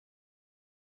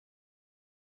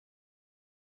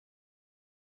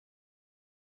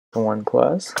One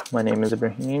class. My name is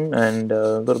Ibrahim, and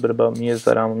a little bit about me is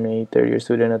that I'm a third-year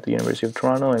student at the University of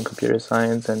Toronto in computer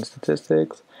science and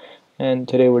statistics. And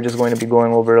today we're just going to be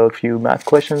going over a few math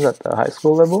questions at the high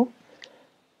school level.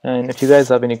 And if you guys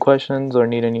have any questions or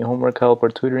need any homework help or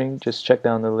tutoring, just check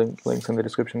down the links in the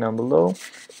description down below.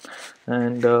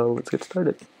 And let's get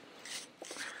started.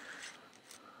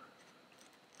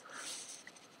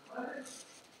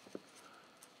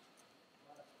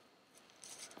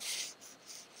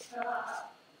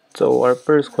 So our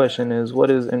first question is,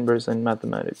 what is inverse in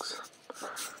mathematics?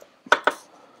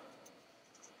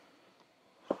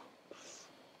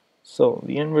 So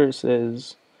the inverse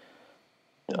is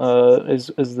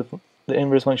the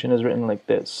inverse function is written like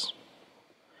this,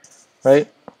 right?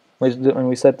 When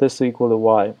we set this to equal to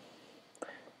y.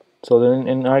 So then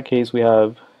in our case we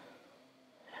have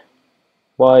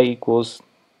y equals,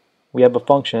 we have a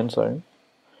function, sorry,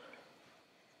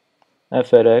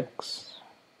 f at x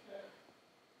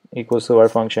equals to our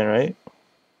function, right?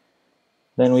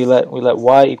 Then we let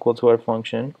y equal to our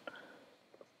function,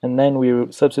 and then we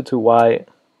substitute y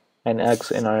and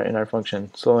x in our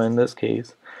function. So in this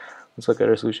case, let's look at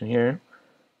our solution here.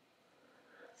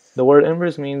 The word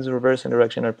inverse means reverse in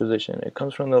direction or position. It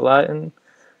comes from the Latin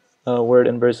word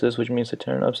inversus, which means to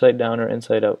turn upside down or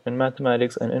inside out. In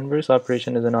mathematics, an inverse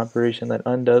operation is an operation that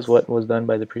undoes what was done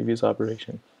by the previous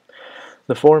operation.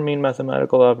 The four main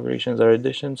mathematical operations are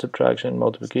addition, subtraction,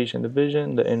 multiplication,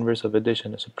 division. The inverse of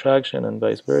addition is subtraction, and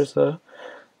vice versa.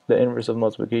 The inverse of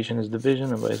multiplication is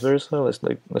division, and vice versa. Let's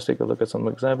take a look at some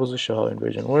examples to show how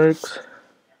inversion works.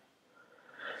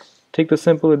 Take the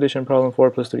simple addition problem, 4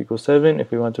 plus 3 equals 7.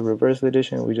 If we want to reverse the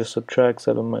addition, we just subtract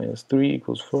 7 minus 3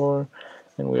 equals 4.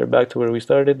 And we are back to where we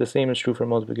started. The same is true for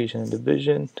multiplication and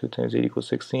division. 2 times 8 equals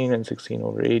 16, and 16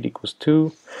 over 8 equals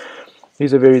 2.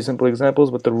 These are very simple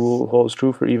examples, but the rule holds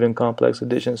true for even complex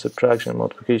addition, subtraction,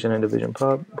 multiplication, and division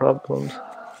problems.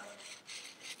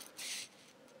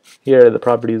 Here are the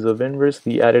properties of inverse.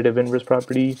 The additive inverse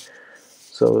property.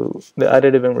 So the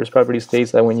additive inverse property states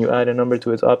that when you add a number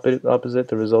to its opposite,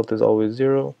 the result is always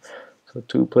 0. So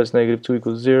 2 plus negative 2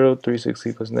 equals 0,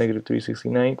 360 plus negative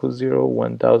 369 equals 0,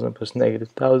 1000 plus negative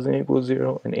 1000 equals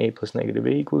 0, and a plus negative a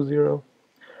equals 0.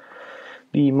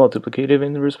 The multiplicative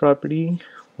inverse property,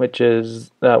 which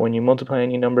is that when you multiply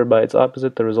any number by its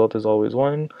opposite, the result is always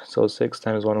 1. So 6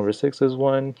 times 1 over 6 is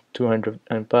 1,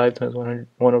 205 times 1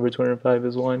 over 205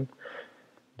 is 1.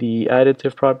 The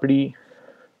additive property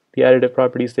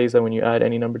states that when you add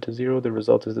any number to 0, the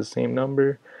result is the same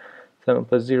number. 7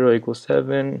 plus 0 equals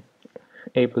 7,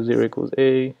 a plus 0 equals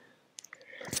a.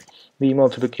 The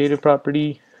multiplicative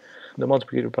property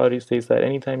states that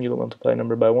anytime you multiply a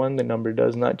number by 1, the number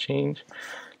does not change.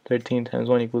 13 times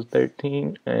 1 equals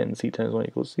 13, and c times 1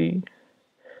 equals c.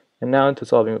 And now into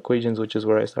solving equations, which is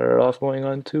where I started off going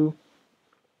on to.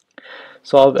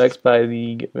 Solve x by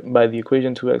the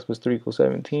equation 2x plus 3 equals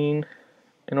 17.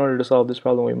 In order to solve this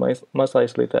problem, we must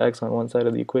isolate the x on one side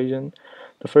of the equation.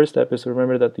 The first step is to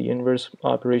remember that the inverse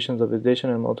operations of addition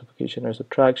and multiplication are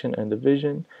subtraction and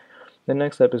division. The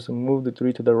next step is to move the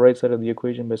 3 to the right side of the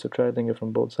equation by subtracting it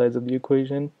from both sides of the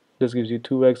equation. This gives you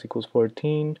 2x equals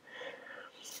 14.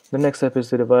 The next step is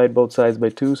to divide both sides by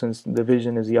 2, since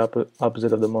division is the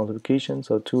opposite of the multiplication.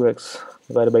 So 2x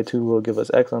divided by 2 will give us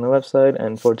x on the left side,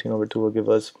 and 14 over 2 will give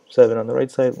us 7 on the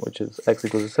right side, which is x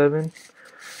equals 7.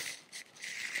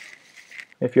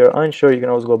 If you're unsure, you can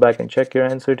always go back and check your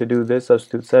answer. To do this,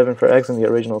 substitute 7 for x in the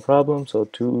original problem. So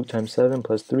 2 times 7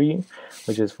 plus 3,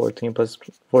 which is 14 plus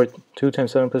 4, 2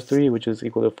 times 7 plus 3, which is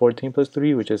equal to 14 plus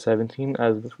 3, which is 17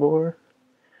 as before.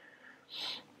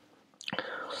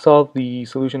 Solve the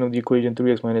solution of the equation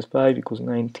 3x minus 5 equals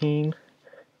 19.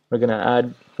 We're going to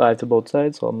add 5 to both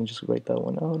sides, so I'm going to just write that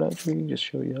one out actually, just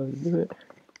show you how to do it.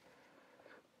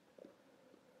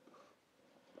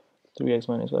 3x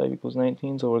minus 5 equals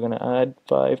 19, so we're going to add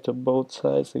 5 to both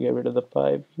sides to get rid of the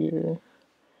 5 here,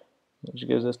 which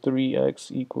gives us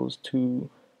 3x equals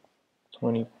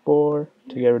 224.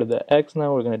 To get rid of the x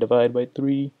now, we're going to divide by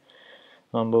 3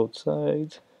 on both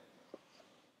sides.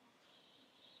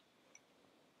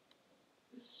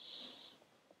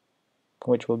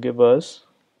 Which will give us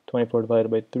 24 divided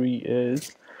by 3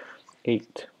 is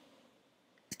 8.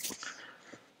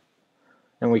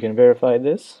 And we can verify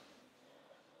this.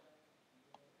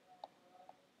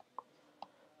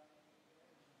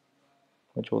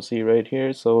 Which we'll see right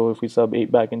here. So if we sub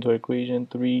 8 back into our equation,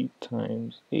 3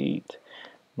 times 8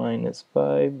 minus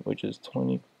 5, which is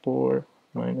 24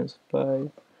 minus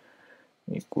 5,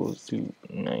 equals to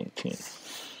 19.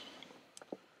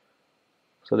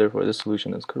 So therefore the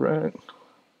solution is correct.